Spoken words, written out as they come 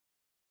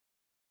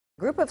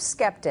A group of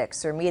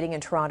skeptics are meeting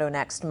in Toronto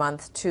next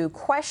month to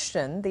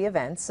question the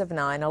events of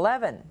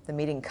 9/11. The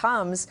meeting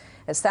comes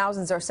as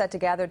thousands are set to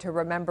gather to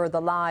remember the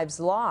lives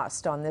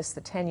lost on this,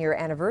 the 10-year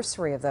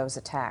anniversary of those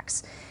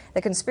attacks.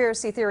 The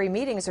conspiracy theory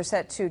meetings are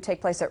set to take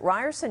place at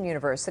Ryerson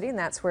University, and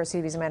that's where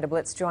CTV's Amanda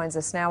Blitz joins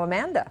us now.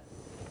 Amanda.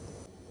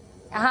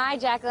 Hi,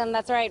 Jacqueline.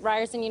 That's right.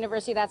 Ryerson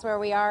University, that's where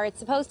we are. It's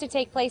supposed to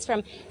take place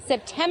from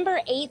September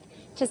 8th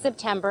to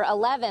September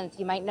 11th.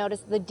 You might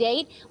notice the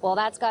date. Well,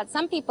 that's got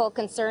some people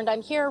concerned.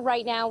 I'm here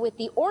right now with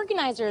the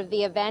organizer of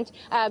the event,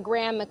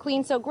 Graham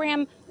McQueen. So,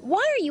 Graham, why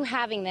are you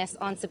having this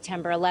on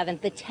September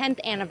 11th, the 10th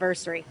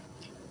anniversary?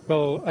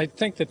 Well, I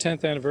think the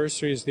 10th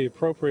anniversary is the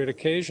appropriate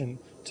occasion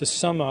to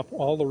sum up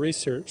all the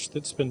research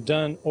that's been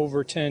done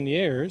over 10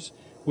 years,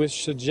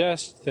 which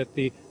suggests that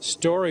the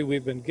story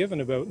we've been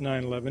given about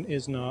 9/11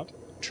 is not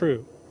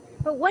true.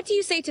 But what do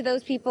you say to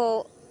those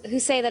people who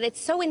say that it's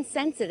so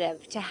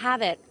insensitive to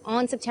have it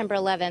on September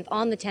 11th,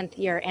 on the 10th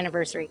year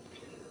anniversary?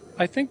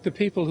 I think the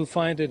people who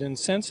find it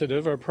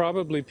insensitive are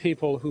probably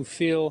people who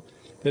feel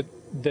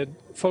that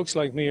folks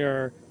like me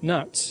are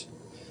nuts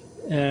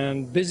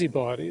and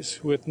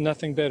busybodies with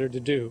nothing better to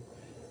do.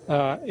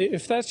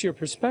 If that's your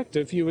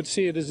perspective, you would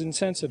see it as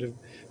insensitive.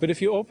 But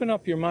if you open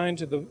up your mind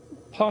to the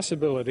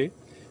possibility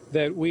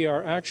that we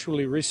are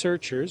actually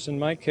researchers, in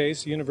my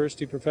case,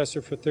 university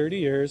professor for 30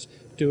 years,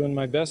 doing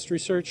my best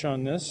research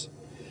on this,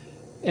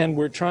 and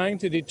we're trying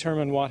to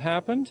determine what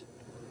happened,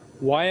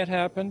 why it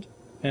happened,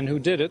 and who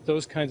did it,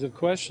 those kinds of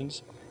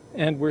questions,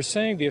 and we're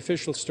saying the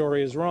official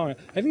story is wrong.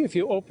 I think if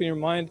you open your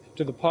mind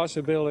to the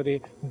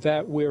possibility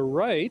that we're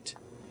right,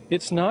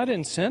 it's not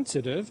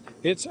insensitive,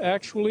 it's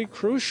actually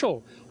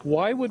crucial.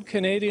 Why would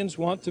Canadians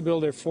want to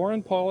build their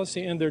foreign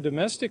policy and their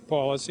domestic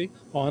policy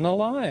on a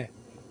lie?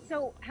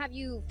 So have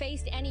you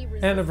faced any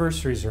resistance?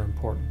 Anniversaries are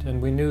important,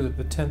 and we knew that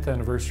the 10th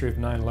anniversary of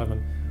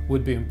 9/11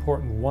 would be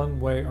important one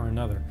way or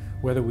another,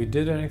 whether we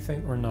did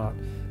anything or not.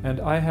 And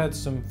I had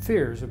some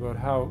fears about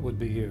how it would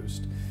be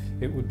used.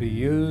 It would be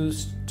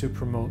used to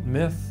promote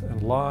myth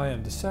and lie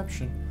and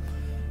deception.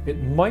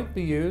 It might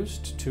be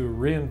used to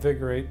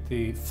reinvigorate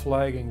the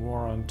flagging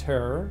war on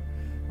terror.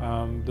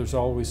 There's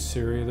always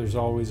Syria, there's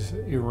always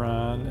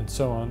Iran, and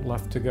so on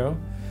left to go.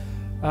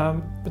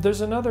 But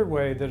there's another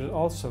way that it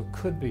also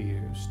could be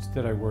used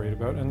that I worried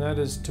about, and that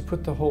is to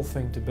put the whole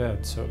thing to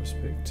bed, so to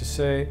speak, to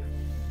say,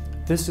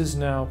 this is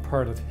now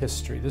part of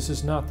history. This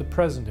is not the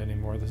present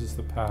anymore, this is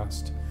the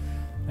past.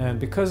 And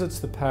because it's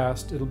the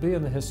past, it'll be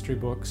in the history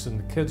books and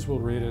the kids will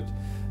read it.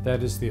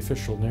 That is the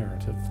official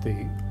narrative,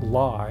 the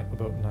lie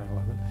about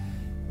 9/11.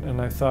 And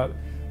I thought,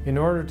 in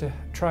order to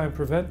try and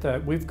prevent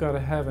that, we've got to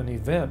have an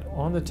event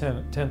on the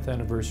 10th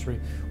anniversary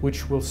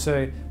which will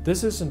say,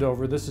 this isn't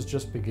over, this is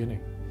just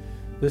beginning.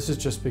 This is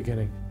just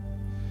beginning.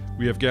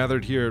 We have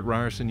gathered here at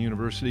Ryerson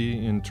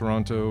University in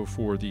Toronto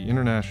for the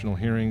international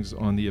hearings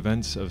on the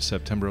events of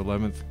September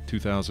 11th,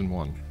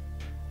 2001.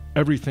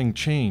 Everything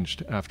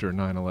changed after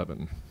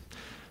 9/11.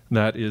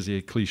 That is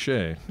a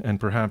cliche, and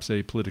perhaps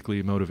a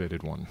politically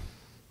motivated one.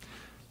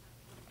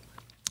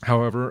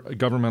 However,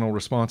 governmental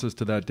responses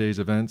to that day's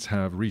events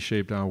have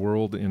reshaped our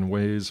world in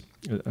ways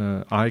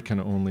I can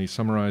only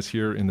summarize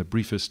here in the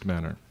briefest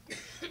manner.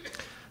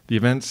 The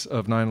events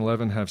of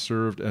 9/11 have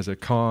served as a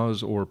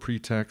cause or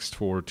pretext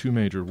for two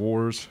major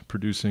wars,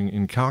 producing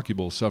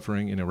incalculable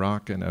suffering in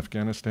Iraq and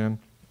Afghanistan,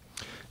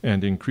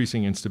 and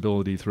increasing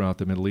instability throughout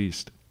the Middle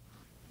East.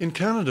 In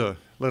Canada,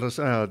 let us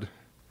add,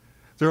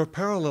 there are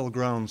parallel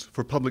grounds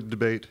for public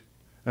debate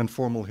and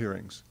formal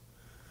hearings.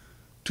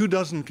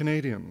 24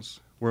 Canadians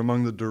were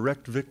among the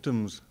direct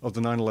victims of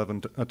the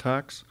 9/11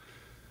 attacks.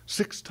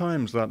 6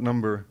 times that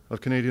number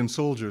of Canadian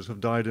soldiers have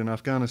died in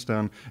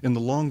Afghanistan in the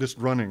longest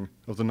running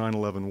of the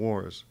 9/11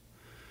 wars.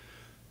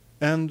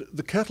 And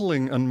the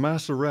kettling and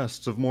mass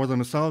arrests of more than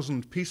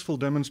 1,000 peaceful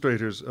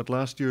demonstrators at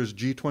last year's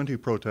G20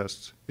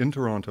 protests in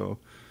Toronto,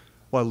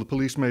 while the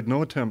police made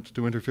no attempt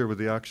to interfere with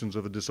the actions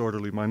of a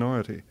disorderly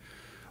minority,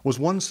 was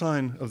one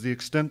sign of the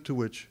extent to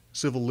which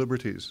civil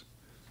liberties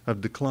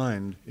have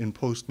declined in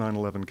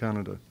post-9/11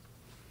 Canada.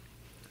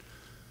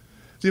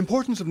 The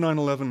importance of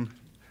 9/11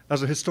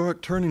 as a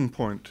historic turning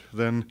point,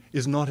 then,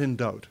 is not in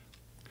doubt.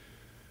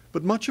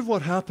 But much of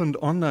what happened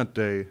on that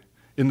day,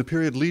 in the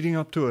period leading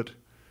up to it,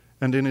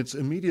 and in its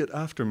immediate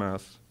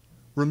aftermath,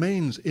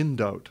 remains in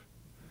doubt,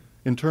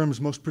 in terms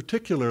most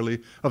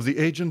particularly of the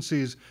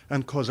agencies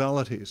and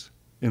causalities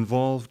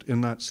involved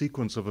in that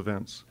sequence of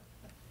events.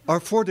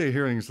 Our 4-day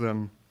hearings,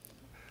 then,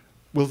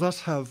 will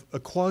thus have a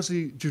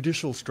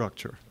quasi-judicial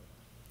structure.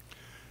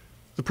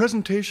 The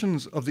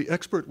presentations of the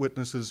expert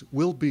witnesses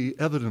will be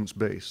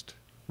evidence-based,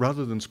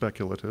 rather than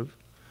speculative.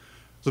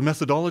 The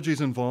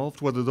methodologies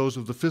involved, whether those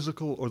of the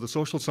physical or the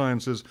social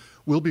sciences,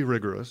 will be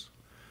rigorous,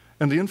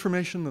 and the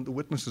information that the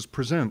witnesses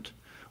present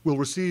will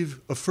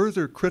receive a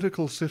further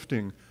critical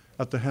sifting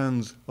at the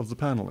hands of the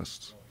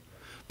panelists,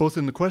 both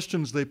in the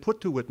questions they put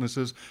to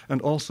witnesses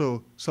and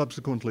also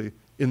subsequently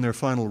in their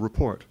final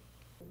report.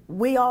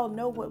 We all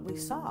know what we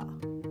saw,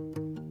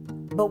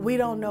 but we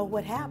don't know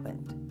what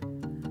happened.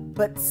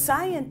 But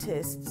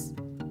scientists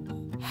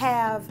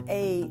have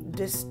a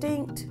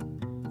distinct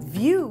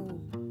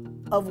view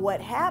of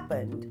what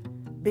happened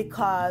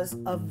because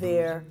of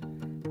their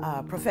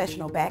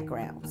professional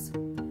backgrounds.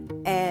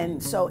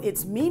 And so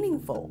it's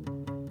meaningful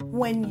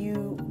when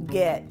you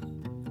get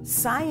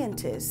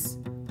scientists,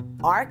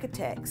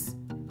 architects,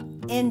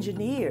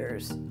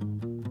 engineers,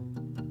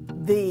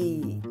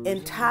 the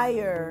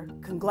entire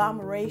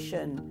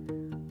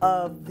conglomeration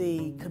of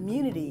the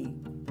community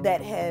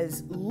that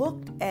has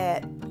looked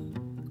at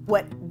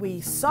what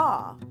we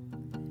saw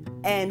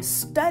and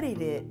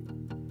studied it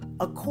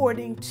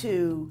according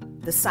to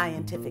the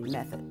scientific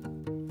method.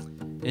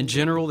 In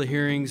general, the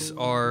hearings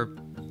are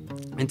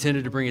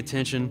intended to bring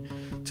attention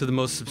to the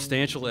most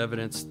substantial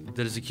evidence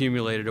that has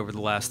accumulated over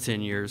the last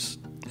 10 years,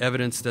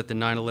 evidence that the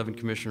 9/11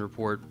 Commission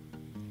report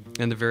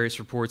and the various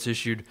reports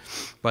issued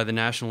by the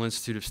National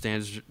Institute of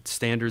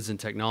Standards and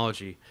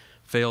Technology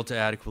failed to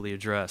adequately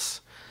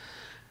address,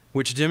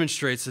 which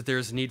demonstrates that there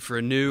is a need for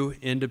a new,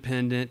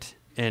 independent,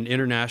 and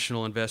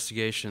international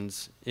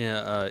investigations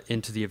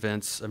into the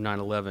events of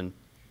 9/11.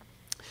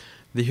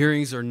 The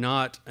hearings are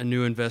not a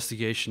new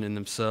investigation in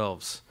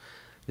themselves.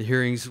 The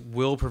hearings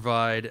will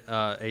provide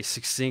a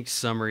succinct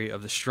summary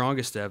of the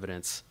strongest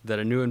evidence that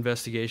a new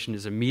investigation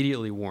is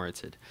immediately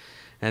warranted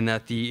and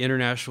that the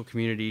international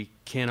community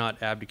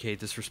cannot abdicate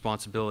this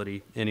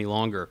responsibility any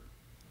longer.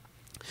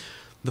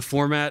 The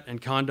format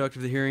and conduct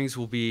of the hearings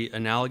will be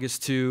analogous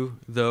to,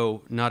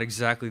 though not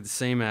exactly the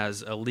same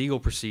as, a legal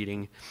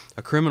proceeding,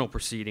 a criminal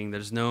proceeding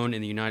that is known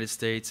in the United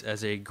States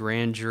as a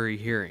grand jury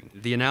hearing.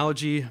 The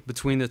analogy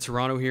between the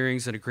Toronto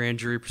hearings and a grand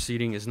jury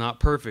proceeding is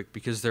not perfect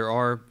because there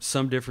are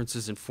some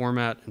differences in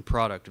format and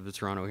product of the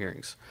Toronto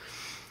hearings.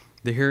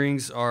 The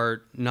hearings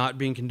are not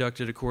being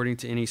conducted according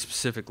to any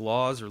specific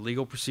laws or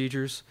legal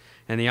procedures,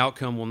 and the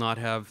outcome will not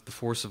have the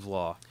force of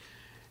law.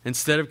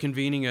 Instead of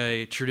convening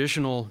a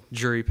traditional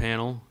jury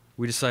panel,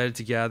 we decided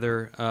to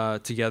gather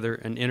together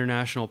an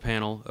international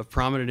panel of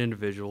prominent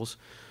individuals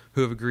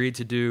who have agreed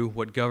to do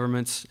what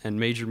governments and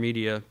major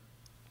media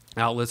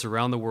outlets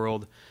around the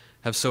world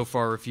have so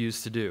far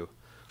refused to do: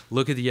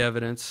 look at the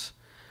evidence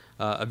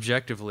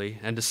objectively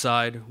and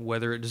decide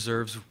whether it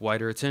deserves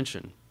wider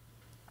attention.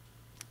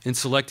 In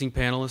selecting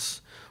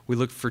panelists, we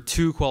looked for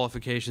two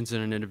qualifications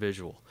in an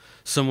individual: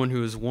 someone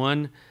who is,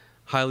 one,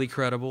 highly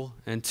credible,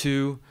 and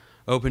two,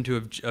 open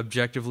to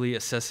objectively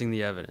assessing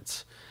the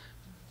evidence.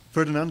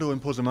 Ferdinando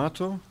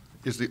Imposamato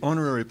is the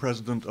honorary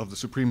president of the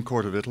Supreme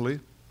Court of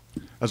Italy.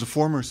 As a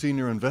former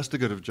senior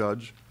investigative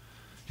judge,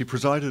 he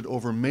presided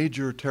over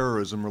major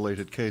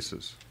terrorism-related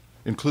cases,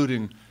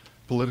 including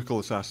political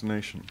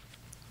assassination.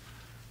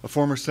 A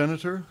former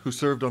senator who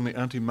served on the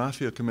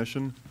Anti-Mafia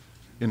Commission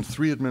in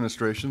 3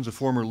 administrations, a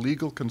former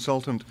legal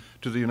consultant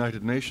to the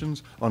United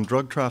Nations on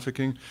drug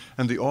trafficking,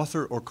 and the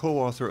author or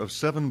co-author of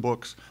 7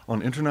 books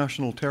on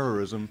international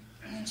terrorism,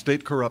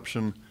 state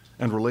corruption,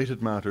 and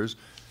related matters.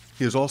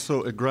 He is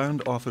also a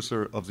Grand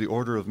Officer of the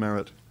Order of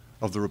Merit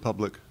of the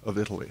Republic of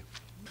Italy.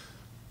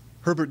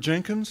 Herbert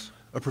Jenkins,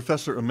 a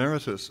Professor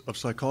Emeritus of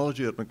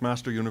Psychology at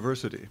McMaster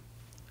University,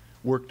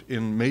 worked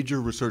in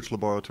major research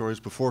laboratories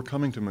before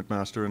coming to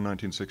McMaster in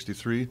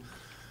 1963,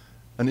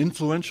 an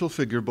influential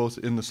figure both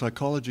in the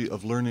psychology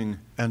of learning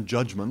and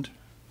judgment,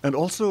 and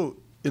also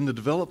in the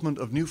development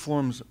of new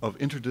forms of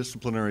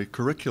interdisciplinary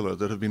curricula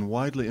that have been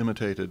widely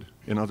imitated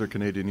in other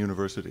Canadian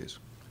universities.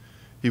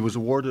 He was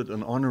awarded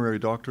an honorary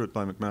doctorate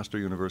by McMaster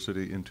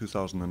University in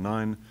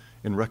 2009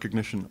 in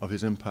recognition of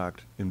his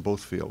impact in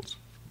both fields.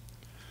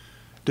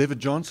 David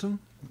Johnson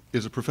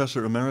is a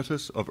Professor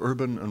Emeritus of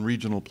Urban and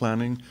Regional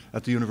Planning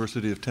at the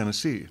University of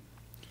Tennessee.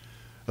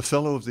 A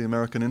Fellow of the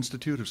American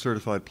Institute of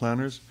Certified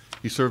Planners,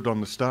 he served on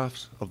the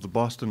staffs of the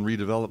Boston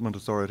Redevelopment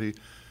Authority,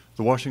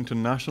 the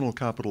Washington National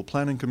Capital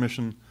Planning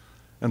Commission,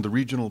 and the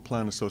Regional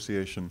Plan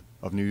Association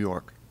of New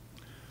York.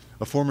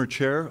 A former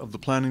chair of the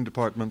planning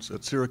departments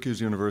at Syracuse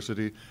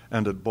University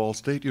and at Ball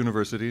State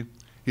University,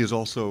 he is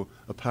also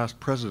a past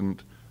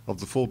president of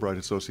the Fulbright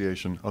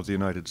Association of the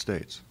United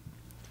States.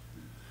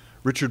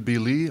 Richard B.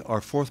 Lee, our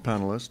 4th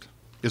panelist,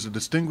 is a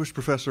distinguished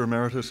professor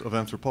emeritus of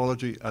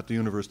anthropology at the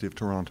University of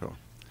Toronto,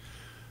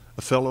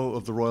 a fellow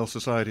of the Royal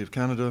Society of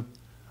Canada,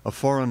 a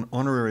foreign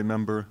honorary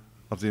member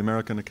of the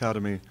American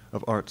Academy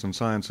of Arts and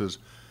Sciences,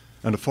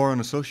 and a foreign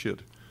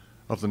associate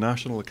of the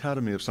National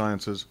Academy of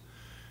Sciences.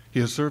 He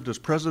has served as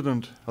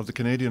president of the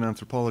Canadian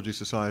Anthropology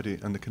Society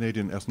and the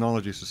Canadian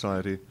Ethnology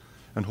Society,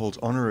 and holds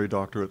honorary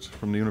doctorates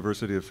from the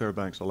University of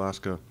Fairbanks,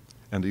 Alaska,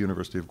 and the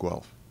University of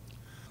Guelph.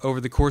 Over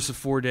the course of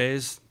 4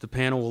 days, the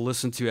panel will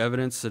listen to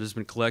evidence that has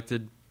been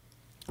collected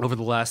over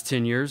the last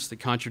 10 years that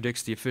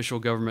contradicts the official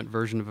government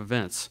version of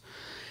events.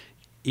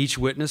 Each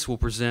witness will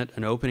present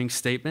an opening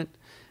statement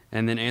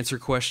and then answer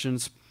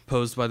questions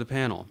posed by the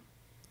panel.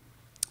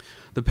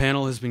 The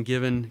panel has been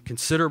given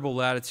considerable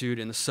latitude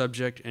in the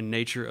subject and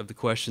nature of the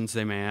questions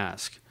they may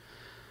ask,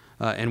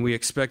 and we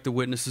expect the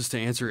witnesses to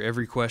answer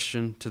every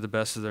question to the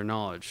best of their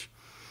knowledge.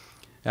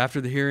 After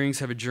the hearings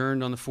have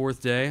adjourned on the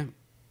 4th day,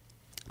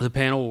 the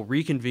panel will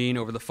reconvene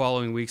over the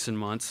following weeks and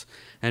months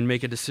and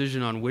make a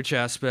decision on which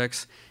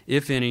aspects,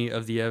 if any,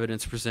 of the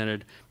evidence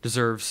presented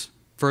deserves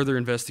further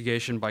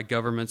investigation by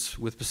governments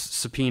with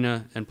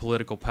subpoena and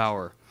political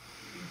power.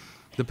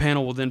 The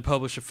panel will then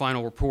publish a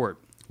final report,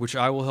 which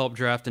I will help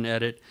draft and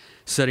edit,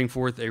 setting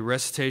forth a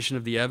recitation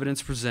of the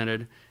evidence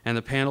presented and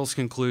the panel's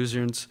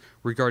conclusions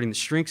regarding the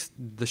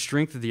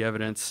strength of the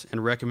evidence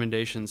and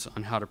recommendations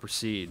on how to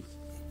proceed.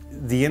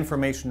 The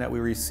information that we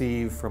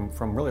receive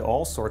from really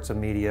all sorts of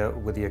media,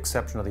 with the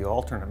exception of the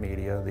alternate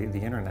media, the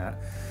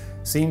internet,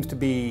 seems to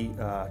be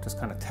just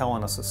kind of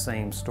telling us the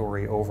same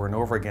story over and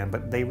over again,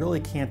 but they really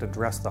can't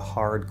address the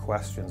hard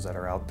questions that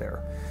are out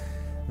there.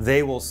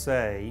 They will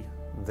say,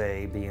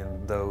 they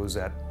being those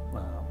that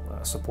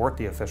support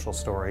the official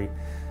story,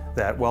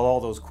 that, well, all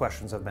those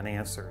questions have been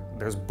answered.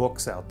 There's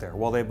books out there.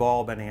 Well, they've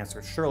all been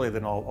answered. Surely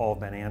they've all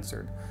been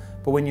answered.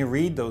 But when you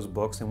read those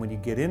books and when you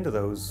get into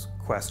those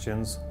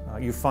questions,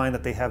 you find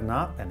that they have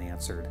not been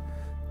answered.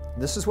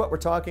 This is what we're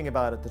talking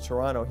about at the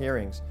Toronto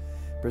hearings,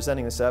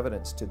 presenting this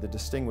evidence to the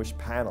distinguished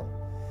panel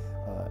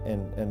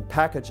and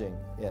packaging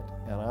it.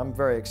 And I'm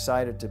very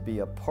excited to be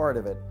a part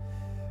of it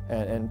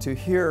and to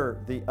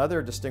hear the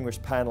other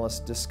distinguished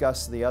panelists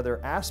discuss the other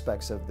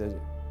aspects of the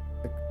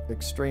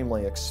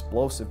extremely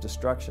explosive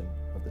destruction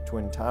of the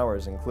Twin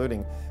Towers,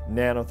 including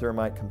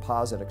nanothermite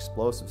composite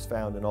explosives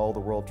found in all the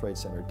World Trade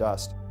Center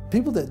dust.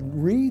 People that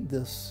read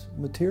this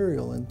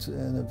material and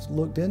have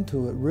looked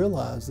into it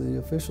realize the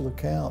official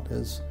account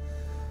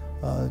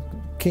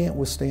can't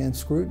withstand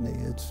scrutiny.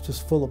 It's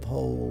just full of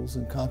holes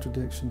and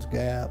contradictions,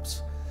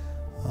 gaps.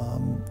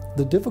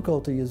 The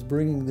difficulty is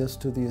bringing this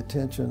to the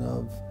attention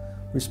of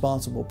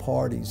responsible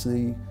parties.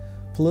 The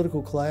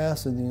political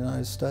class in the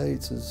United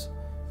States is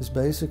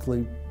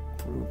basically,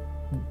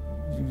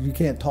 you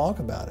can't talk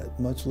about it,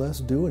 much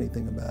less do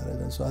anything about it.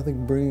 And so I think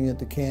bringing it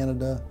to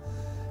Canada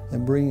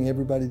and bringing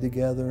everybody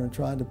together and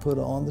trying to put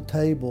on the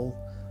table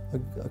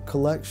a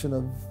collection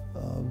of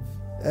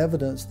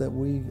evidence that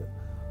we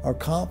are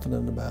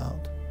confident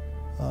about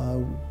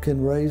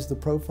can raise the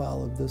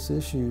profile of this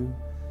issue,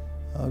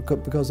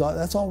 because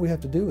that's all we have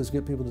to do is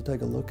get people to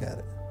take a look at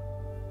it.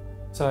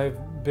 So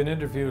I've been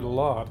interviewed a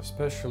lot,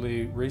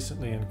 especially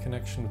recently in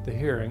connection with the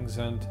hearings,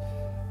 and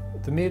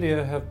the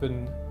media have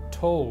been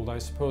told, I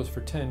suppose,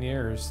 for 10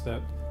 years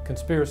that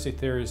conspiracy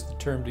theory is the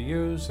term to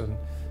use, and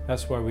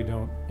that's why we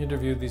don't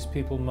interview these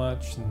people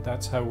much, and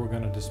that's how we're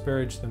going to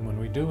disparage them when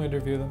we do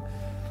interview them.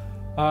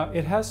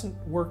 It hasn't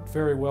worked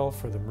very well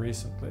for them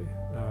recently,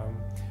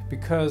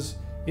 because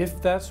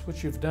if that's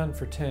what you've done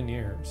for 10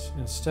 years,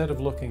 instead of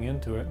looking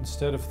into it,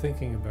 instead of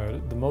thinking about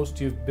it, the most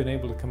you've been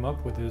able to come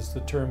up with is the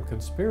term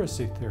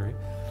conspiracy theory,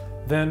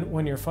 then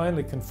when you're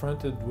finally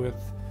confronted with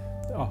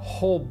a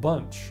whole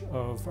bunch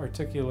of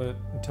articulate,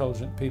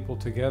 intelligent people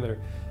together,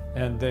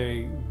 and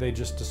they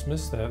just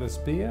dismiss that as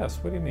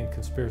BS. What do you mean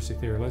conspiracy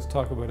theory? Let's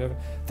talk about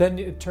evidence. Then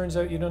it turns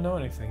out you don't know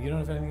anything. You don't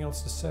have anything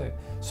else to say.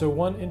 So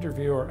one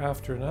interviewer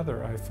after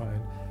another, I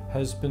find,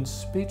 has been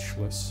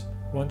speechless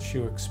once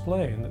you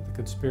explain that the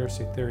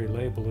conspiracy theory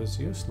label is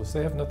useless.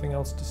 They have nothing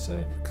else to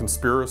say.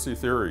 Conspiracy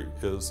theory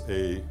is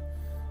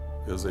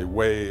a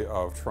way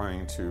of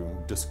trying to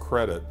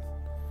discredit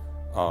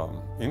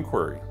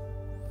inquiry.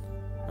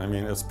 I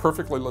mean, it's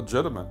perfectly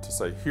legitimate to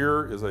say,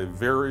 here is a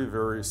very,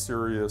 very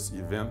serious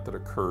event that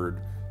occurred.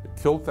 It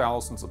killed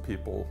thousands of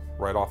people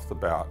right off the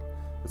bat.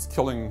 It's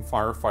killing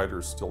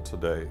firefighters still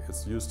today.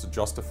 It's used to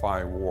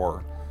justify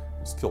war.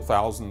 It's killed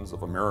thousands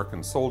of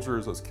American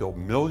soldiers. It's killed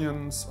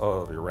millions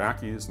of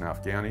Iraqis and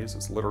Afghanis.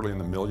 It's literally in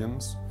the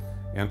millions.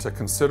 And to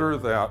consider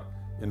that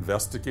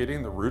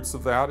investigating the roots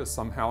of that is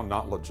somehow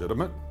not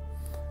legitimate,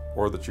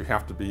 or that you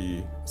have to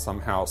be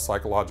somehow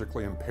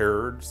psychologically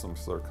impaired, some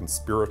sort of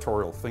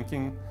conspiratorial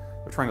thinking.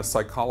 They're trying to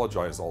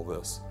psychologize all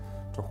this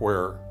to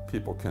where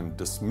people can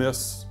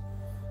dismiss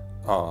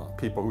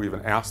people who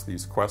even ask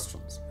these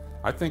questions.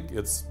 I think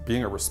it's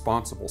being a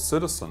responsible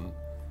citizen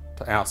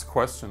to ask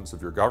questions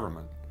of your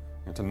government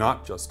and to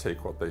not just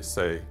take what they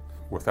say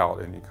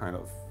without any kind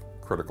of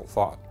critical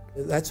thought.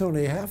 That's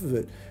only half of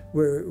it.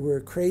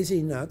 We're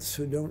crazy nuts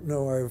who don't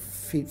know our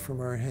feet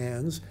from our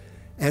hands,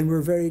 and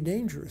we're very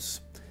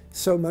dangerous.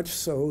 So much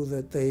so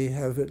that they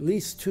have at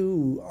least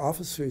 2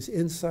 officers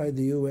inside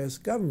the U.S.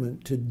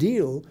 government to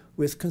deal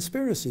with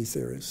conspiracy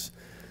theorists.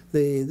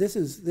 This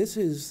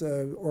is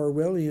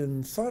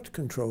Orwellian thought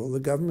control. The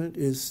government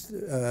is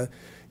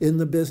in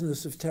the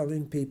business of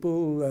telling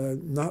people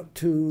not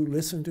to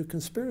listen to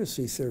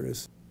conspiracy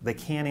theorists. They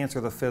can't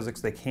answer the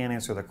physics, they can't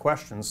answer the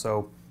questions,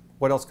 so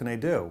what else can they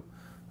do?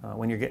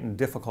 When you're getting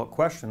difficult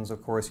questions,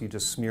 of course, you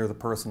just smear the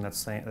person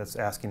that's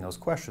asking those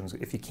questions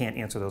if you can't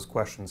answer those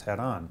questions head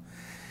on.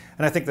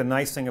 And I think the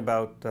nice thing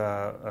about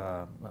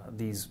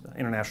these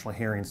international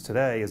hearings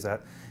today is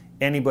that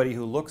anybody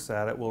who looks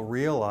at it will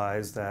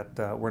realize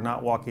that we're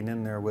not walking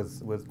in there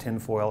with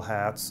tinfoil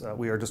hats.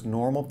 We are just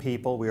normal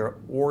people. We are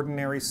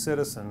ordinary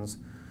citizens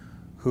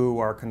who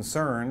are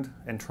concerned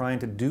and trying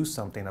to do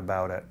something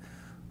about it.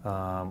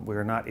 We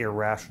are not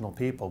irrational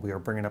people. We are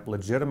bringing up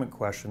legitimate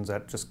questions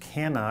that just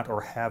cannot or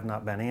have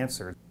not been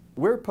answered.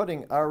 We're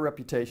putting our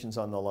reputations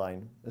on the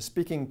line,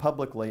 speaking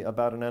publicly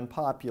about an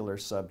unpopular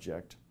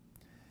subject.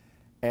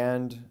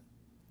 And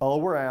all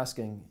we're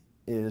asking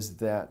is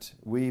that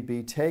we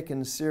be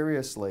taken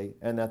seriously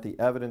and that the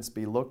evidence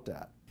be looked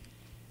at.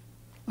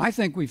 I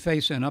think we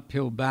face an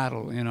uphill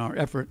battle in our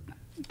effort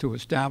to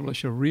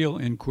establish a real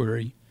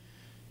inquiry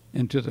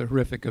into the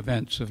horrific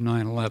events of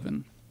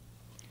 9/11.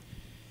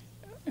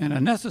 And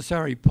a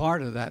necessary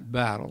part of that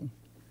battle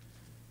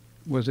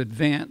was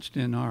advanced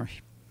in our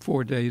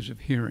 4 days of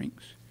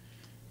hearings.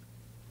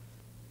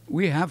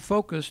 We have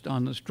focused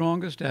on the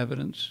strongest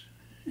evidence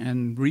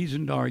and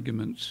reasoned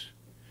arguments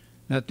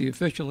that the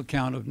official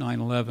account of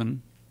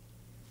 9/11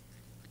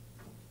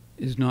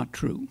 is not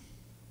true.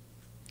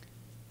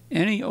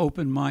 Any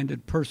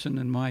open-minded person,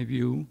 in my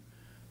view,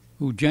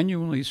 who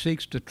genuinely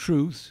seeks the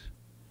truth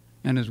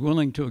and is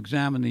willing to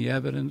examine the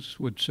evidence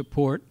would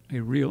support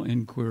a real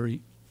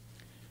inquiry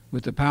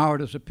with the power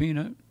to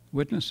subpoena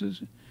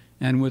witnesses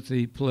and with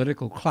the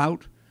political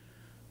clout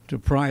to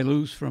pry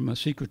loose from a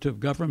secretive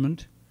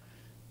government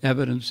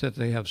evidence that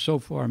they have so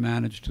far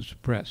managed to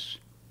suppress.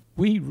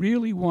 We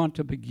really want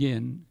to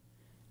begin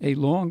a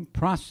long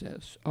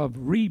process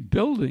of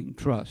rebuilding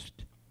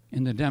trust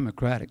in the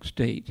democratic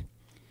state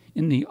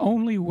in the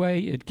only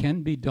way it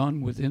can be done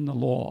within the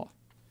law,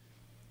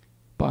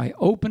 by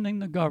opening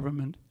the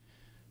government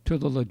to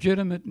the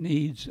legitimate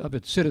needs of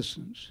its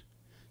citizens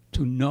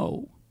to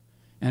know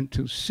and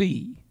to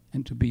see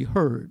and to be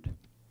heard.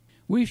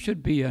 We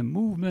should be a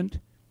movement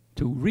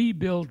to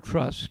rebuild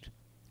trust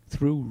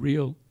through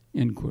real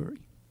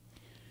inquiry.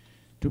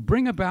 To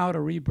bring about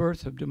a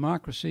rebirth of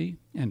democracy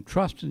and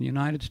trust in the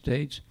United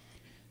States,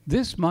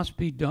 this must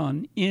be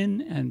done in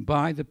and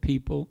by the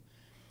people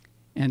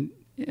and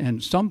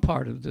some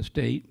part of the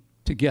state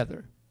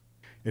together.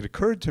 It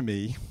occurred to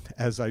me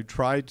as I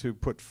tried to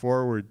put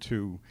forward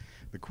to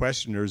the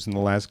questioners in the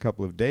last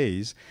couple of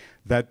days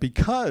that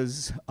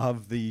because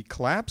of the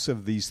collapse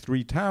of these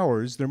three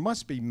towers, there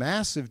must be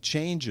massive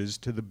changes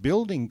to the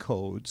building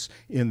codes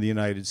in the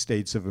United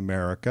States of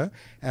America,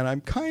 and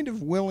I'm kind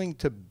of willing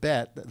to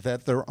bet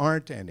that there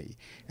aren't any.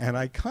 And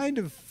I kind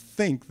of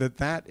think that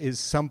that is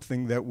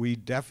something that we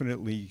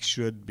definitely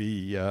should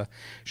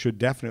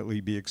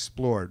definitely be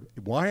explored.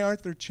 Why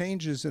aren't there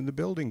changes in the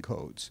building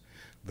codes?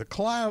 The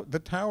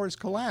towers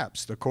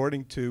collapsed.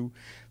 According to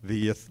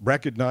the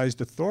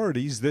recognized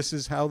authorities, this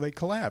is how they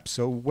collapse.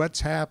 So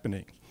what's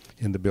happening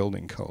in the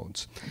building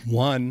codes?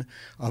 One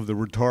of the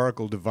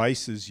rhetorical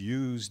devices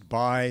used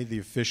by the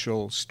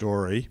official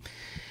story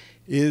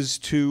is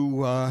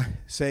to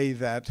say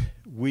that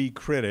we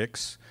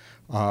critics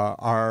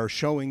are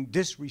showing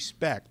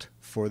disrespect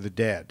for the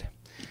dead.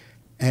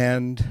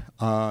 And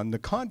on the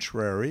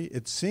contrary,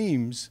 it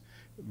seems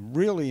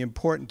really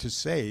important to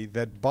say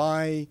that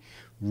by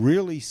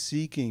really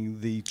seeking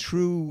the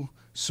true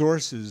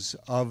sources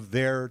of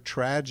their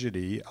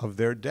tragedy, of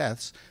their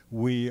deaths,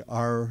 we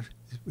are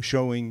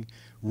showing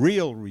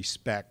real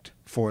respect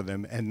for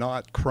them and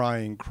not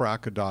crying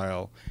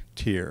crocodile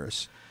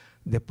tears.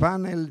 The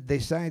panel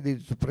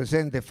decided to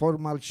present a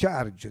formal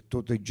charge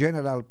to the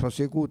General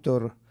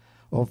Prosecutor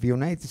of the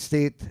United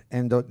States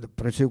and the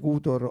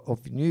Prosecutor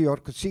of New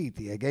York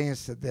City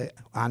against the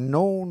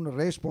unknown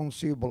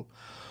responsible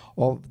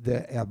of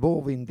the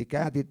above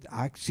indicated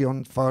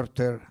action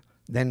further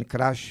than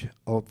crash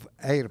of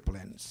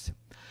airplanes.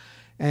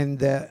 And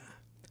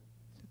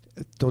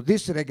to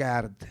this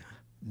regard,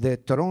 the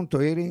Toronto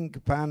hearing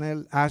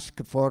panel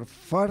asked for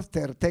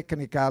further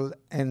technical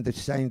and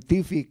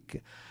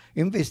scientific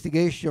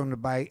investigation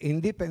by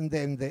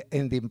independent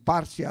and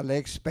impartial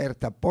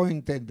expert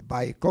appointed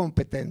by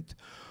competent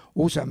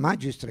USA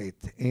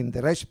magistrate in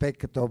the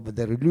respect of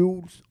the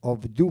rules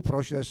of due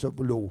process of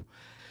law.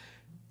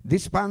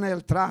 This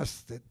panel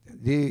trusts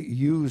the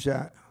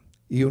USA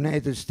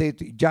United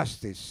States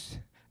justice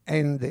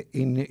and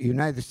in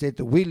United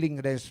States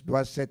willingness to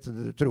accept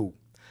the truth.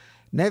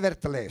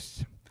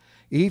 Nevertheless,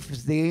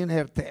 if the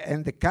inert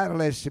and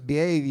careless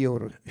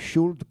behavior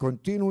should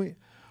continue,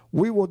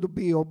 we would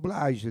be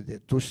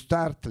obliged to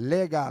start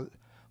legal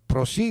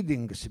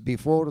proceedings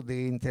before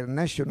the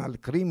International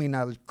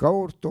Criminal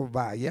Court of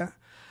Hague,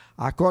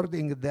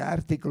 according to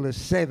Article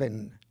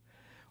 7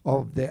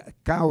 of the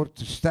Court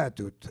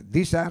Statute.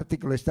 This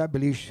article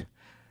establishes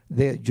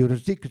the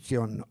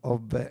jurisdiction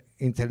of the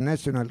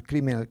International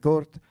Criminal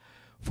Court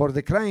for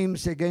the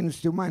crimes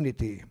against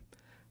humanity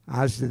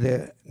as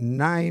the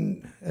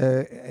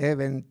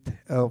 9/11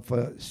 of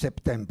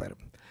September.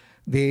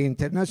 The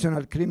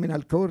International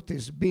Criminal Court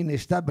has been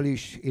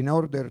established in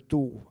order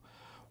to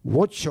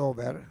watch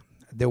over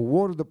the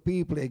world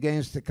people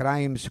against the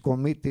crimes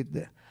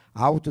committed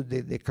out of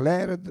the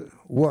declared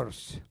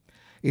wars.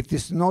 It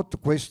is not a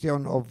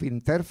question of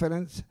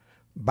interference,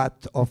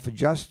 but of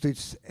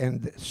justice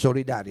and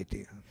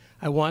solidarity.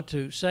 I want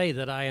to say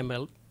that I am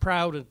a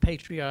proud and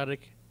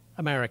patriotic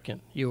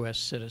American U.S.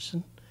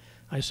 citizen.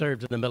 I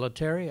served in the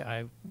military.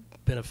 I've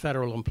been a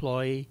federal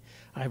employee.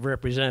 I've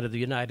represented the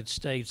United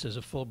States as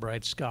a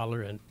Fulbright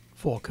scholar in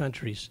 4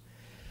 countries.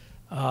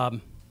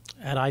 And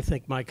I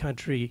think my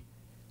country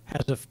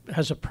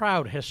has a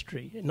proud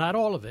history, not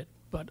all of it,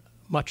 but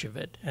much of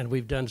it, and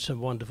we've done some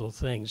wonderful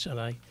things.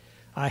 And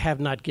I have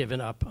not given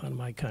up on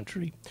my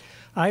country.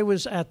 I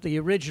was at the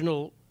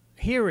original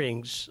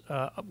hearings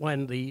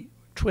when the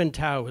Twin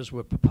Towers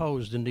were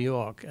proposed in New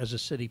York as a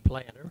city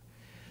planner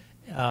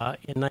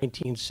in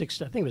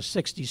 1960, I think it was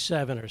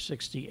 67 or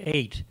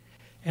 68.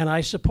 And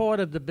I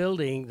supported the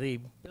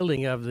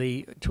building of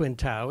the Twin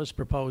Towers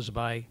proposed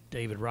by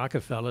David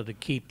Rockefeller to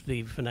keep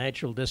the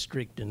financial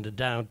district in the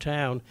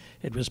downtown.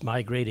 It was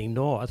migrating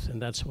north,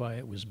 and that's why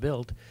it was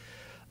built.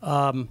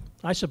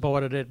 I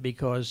supported it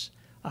because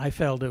I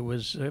felt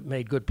it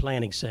made good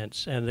planning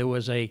sense, and there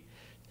was I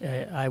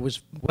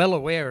was well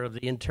aware of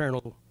the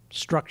internal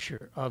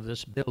structure of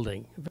this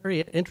building. A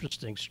very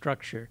interesting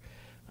structure,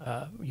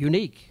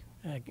 unique,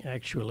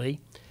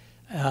 actually.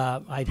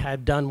 I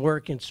had done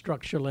work in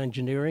structural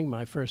engineering.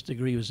 My first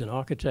degree was in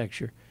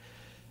architecture.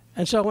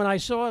 And so when I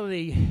saw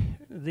the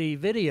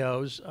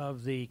videos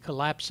of the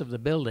collapse of the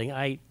building,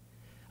 I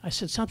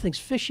said, something's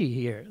fishy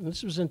here. And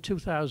this was in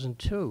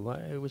 2002.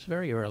 It was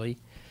very early.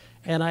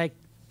 And I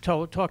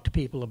talked to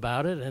people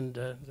about it, and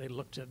they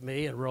looked at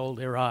me and rolled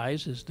their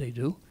eyes, as they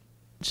do.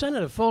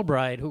 Senator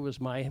Fulbright, who was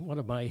one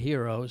of my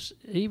heroes,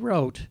 he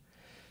wrote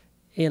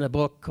in a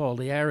book called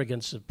The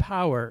Arrogance of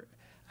Power,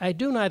 I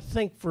do not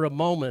think for a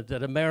moment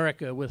that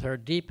America, with her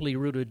deeply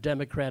rooted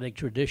democratic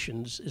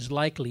traditions, is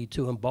likely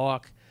to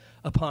embark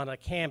upon a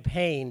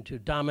campaign to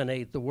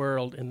dominate the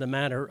world in the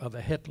manner of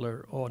a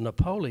Hitler or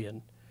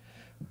Napoleon.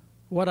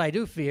 What I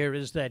do fear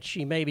is that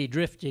she may be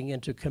drifting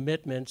into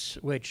commitments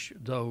which,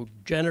 though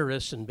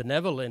generous and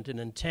benevolent in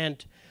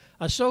intent,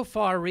 are so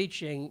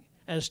far-reaching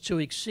as to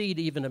exceed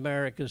even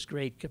America's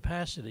great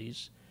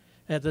capacities.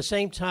 At the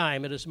same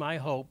time, it is my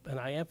hope, and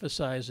I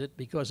emphasize it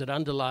because it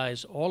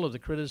underlies all of the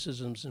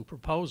criticisms and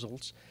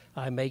proposals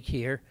I make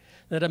here,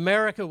 that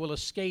America will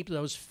escape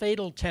those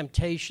fatal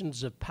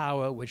temptations of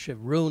power which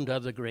have ruined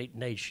other great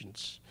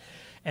nations,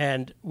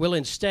 and will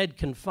instead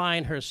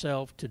confine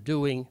herself to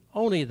doing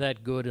only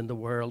that good in the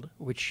world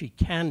which she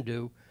can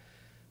do,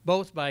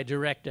 both by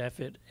direct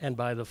effort and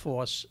by the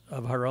force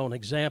of her own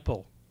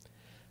example.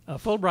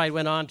 Fulbright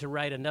went on to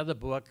write another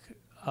book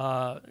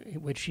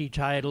which he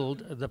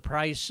titled The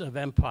Price of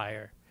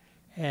Empire.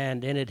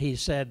 And in it he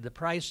said, the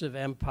price of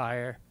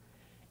empire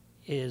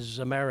is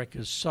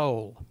America's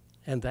soul,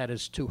 and that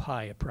is too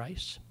high a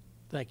price.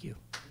 Thank you.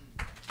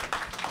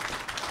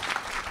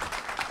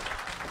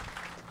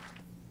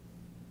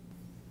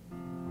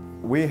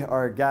 We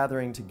are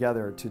gathering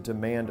together to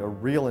demand a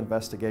real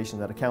investigation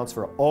that accounts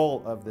for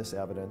all of this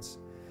evidence,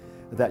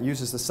 that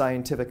uses the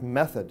scientific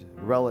method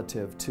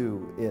relative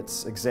to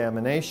its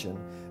examination,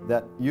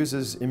 that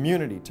uses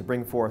immunity to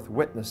bring forth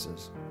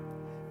witnesses,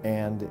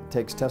 and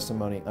takes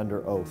testimony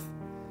under oath.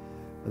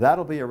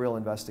 That'll be a real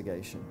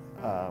investigation,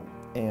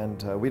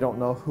 and we don't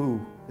know who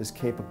is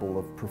capable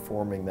of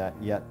performing that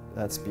yet.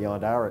 That's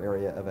beyond our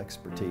area of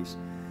expertise.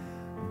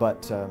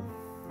 But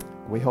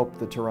we hope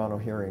the Toronto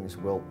hearings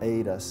will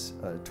aid us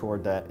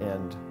toward that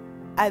end.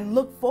 I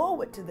look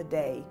forward to the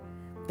day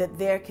that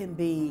there can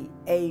be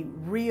a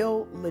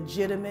real,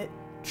 legitimate,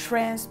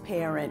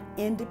 transparent,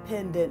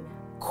 independent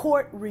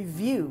court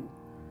review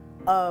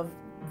of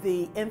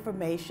the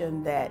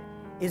information that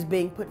is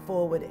being put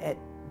forward at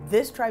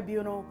this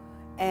tribunal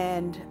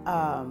and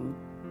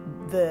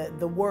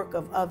the work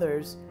of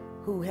others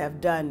who have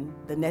done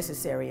the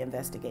necessary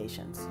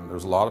investigations.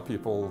 There's a lot of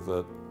people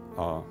that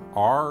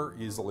are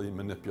easily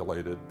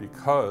manipulated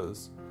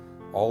because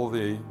all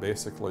they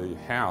basically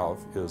have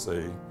is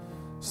a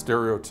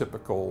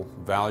stereotypical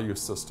value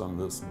system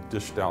that's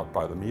dished out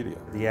by the media.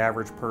 The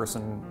average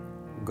person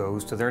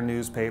goes to their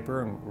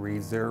newspaper and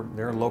reads their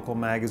local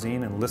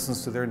magazine and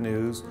listens to their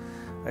news.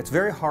 It's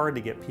very hard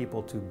to get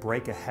people to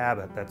break a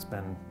habit that's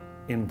been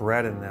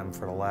inbred in them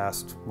for the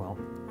last, well,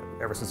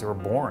 ever since they were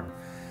born.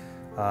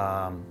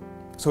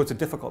 So it's a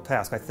difficult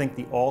task. I think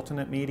the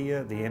alternate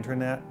media, the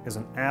internet, is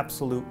an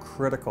absolute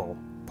critical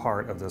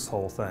part of this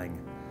whole thing.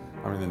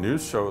 I mean, the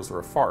news shows are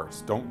a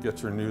farce. Don't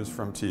get your news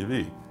from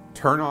TV.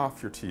 Turn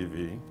off your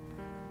TV,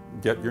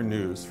 get your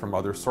news from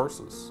other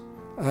sources.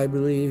 I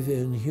believe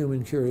in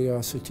human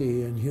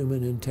curiosity and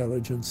human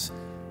intelligence,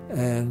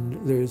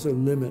 and there's a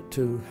limit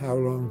to how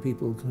long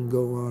people can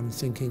go on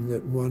thinking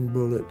that one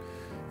bullet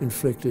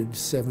inflicted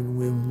 7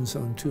 wounds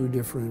on 2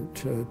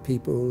 different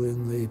people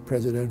in the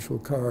presidential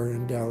car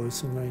in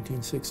Dallas in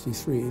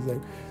 1963.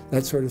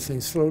 That sort of thing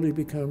slowly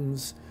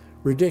becomes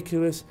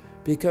ridiculous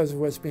because of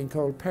what's being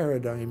called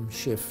paradigm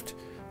shift.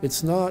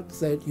 It's not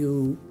that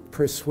you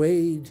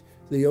persuade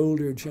the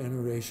older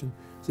generation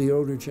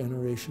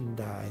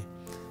die.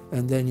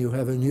 And then you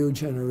have a new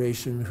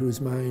generation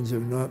whose minds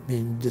have not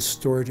been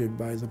distorted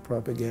by the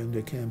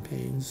propaganda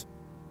campaigns.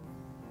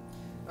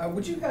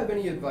 Would you have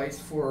any advice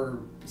for,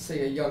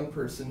 say, a young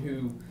person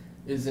who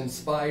is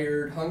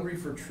inspired, hungry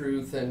for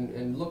truth,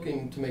 and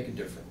looking to make a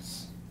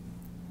difference?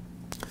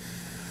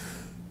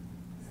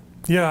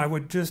 Yeah, I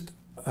would just,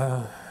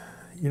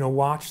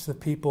 watch the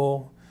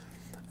people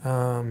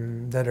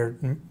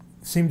that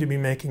seem to be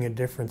making a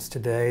difference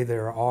today.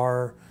 There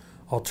are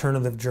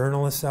alternative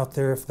journalists out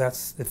there, if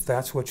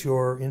that's what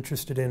you're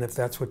interested in, if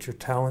that's what your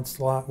talents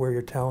lie, where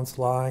your talents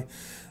lie.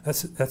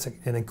 That's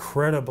an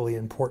incredibly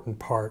important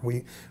part.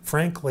 We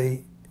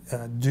frankly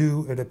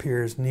it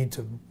appears, need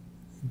to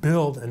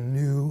build a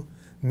new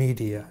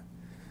media.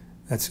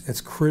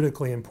 It's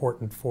critically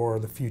important for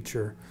the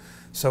future.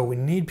 So we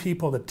need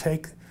people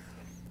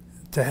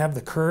to have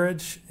the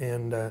courage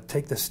and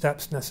take the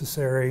steps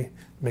necessary,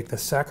 make the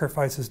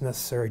sacrifices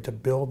necessary to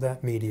build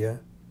that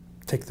media,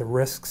 take the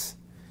risks.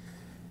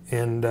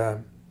 And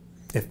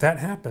if that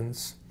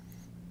happens,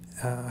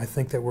 I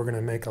think that we're going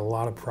to make a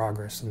lot of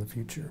progress in the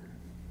future.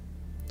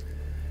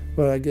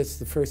 Well, I guess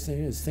the first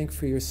thing is think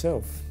for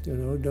yourself. You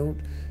know,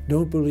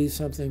 don't believe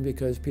something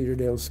because Peter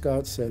Dale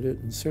Scott said it,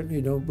 and certainly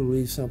don't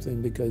believe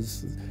something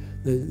because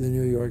the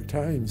New York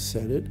Times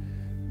said it,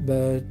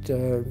 but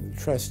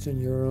trust in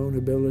your own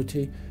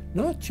ability,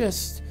 not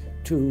just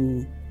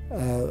to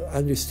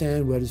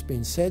understand what has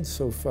been said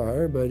so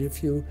far, but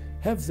if you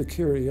have the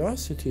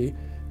curiosity,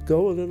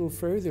 go a little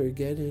further,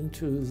 get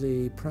into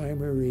the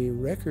primary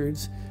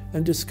records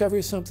and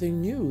discover something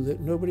new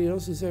that nobody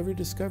else has ever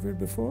discovered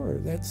before.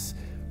 That's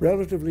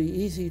relatively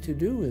easy to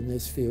do in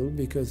this field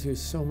because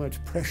there's so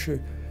much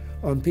pressure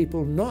on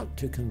people not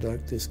to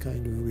conduct this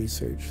kind of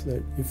research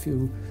that if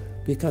you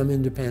become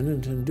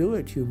independent and do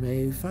it, you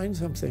may find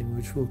something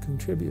which will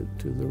contribute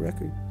to the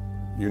record.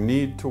 You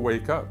need to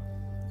wake up.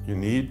 You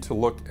need to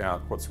look at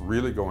what's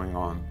really going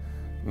on,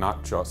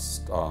 not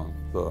just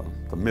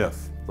the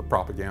myth, the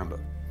propaganda.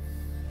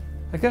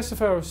 I guess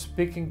if I was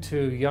speaking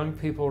to young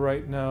people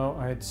right now,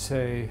 I'd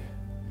say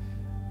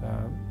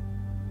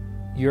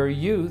your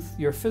youth,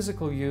 your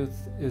physical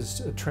youth, is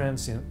a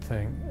transient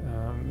thing.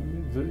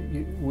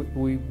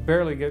 We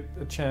barely get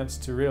a chance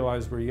to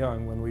realize we're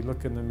young when we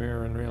look in the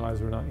mirror and realize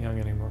we're not young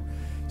anymore.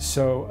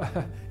 So,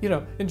 you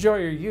know, enjoy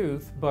your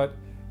youth, but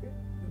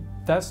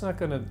that's not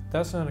gonna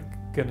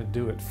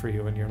do it for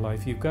you in your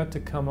life. You've got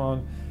to come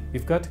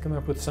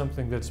up with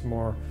something that's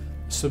more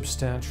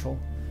substantial.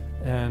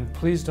 And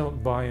please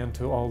don't buy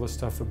into all the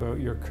stuff about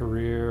your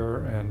career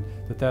and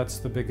that's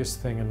the biggest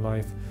thing in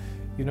life.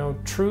 You know,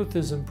 truth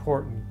is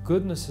important,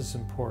 goodness is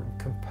important,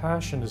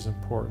 compassion is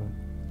important,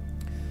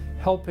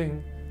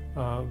 helping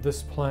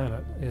this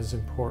planet is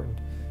important,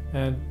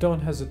 and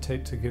don't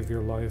hesitate to give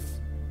your life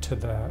to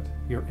that,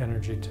 your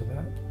energy to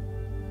that.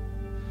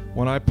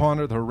 When I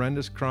ponder the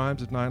horrendous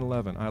crimes of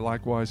 9/11, I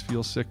likewise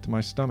feel sick to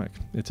my stomach.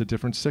 It's a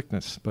different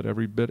sickness, but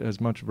every bit as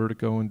much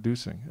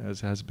vertigo-inducing,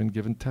 as has been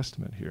given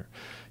testament here.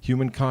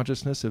 Human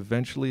consciousness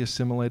eventually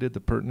assimilated the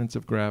pertinence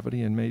of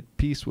gravity and made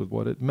peace with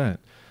what it meant,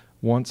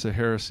 once a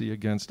heresy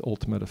against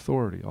ultimate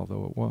authority,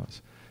 although it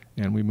was,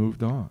 and we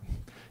moved on.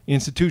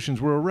 Institutions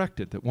were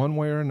erected that one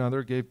way or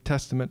another gave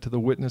testament to the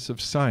witness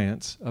of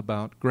science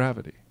about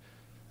gravity.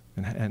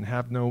 And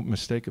have no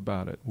mistake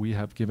about it, we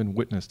have given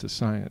witness to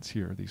science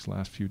here these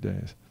last few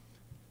days.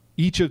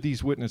 Each of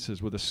these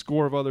witnesses, with a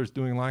score of others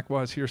doing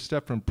likewise here,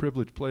 stepped from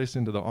privileged place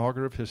into the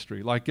auger of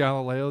history. Like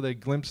Galileo, they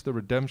glimpsed the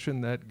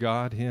redemption that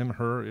God, him,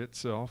 her,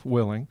 itself,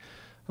 willing,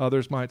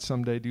 others might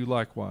someday do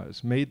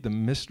likewise, made the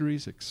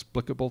mysteries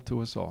explicable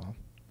to us all.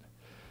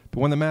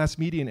 But when the mass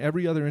media and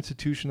every other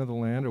institution of the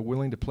land are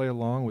willing to play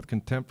along with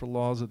contempt for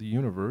laws of the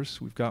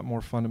universe, we've got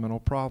more fundamental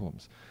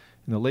problems.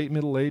 In the late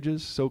Middle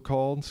Ages,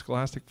 so-called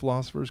scholastic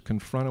philosophers,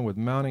 confronted with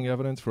mounting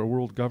evidence for a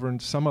world governed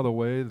some other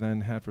way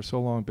than had for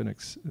so long been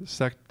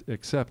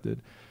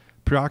accepted,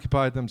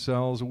 preoccupied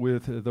themselves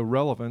with the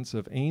relevance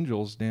of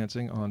angels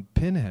dancing on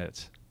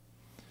pinheads,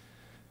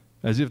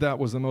 as if that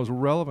was the most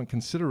relevant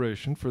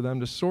consideration for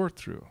them to sort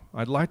through.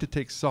 I'd like to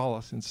take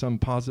solace in some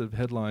positive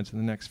headlines in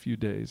the next few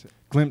days,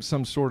 glimpse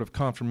some sort of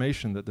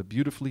confirmation that the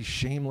beautifully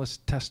shameless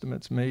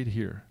testaments made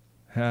here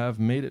have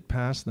made it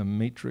past the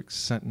matrix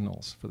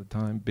sentinels for the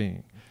time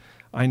being.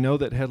 I know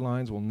that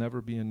headlines will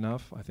never be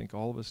enough. I think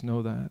all of us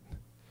know that.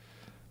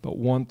 But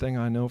one thing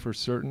I know for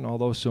certain,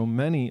 although so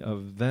many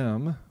of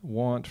them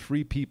want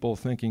free people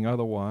thinking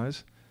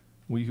otherwise,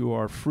 we who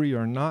are free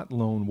are not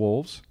lone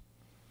wolves,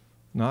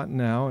 not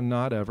now and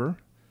not ever.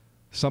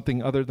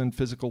 Something other than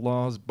physical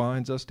laws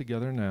binds us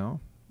together now,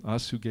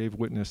 us who gave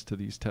witness to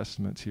these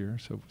testaments here,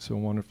 so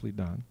wonderfully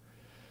done.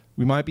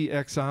 We might be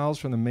exiles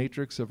from the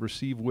matrix of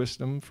received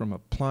wisdom from a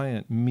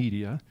pliant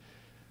media,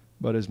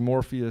 but as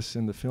Morpheus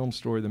in the film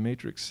story The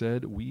Matrix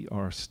said, we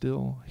are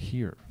still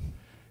here.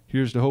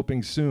 Here's to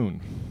hoping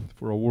soon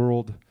for a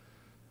world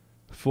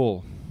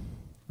full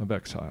of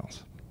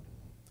exiles.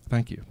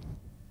 Thank you.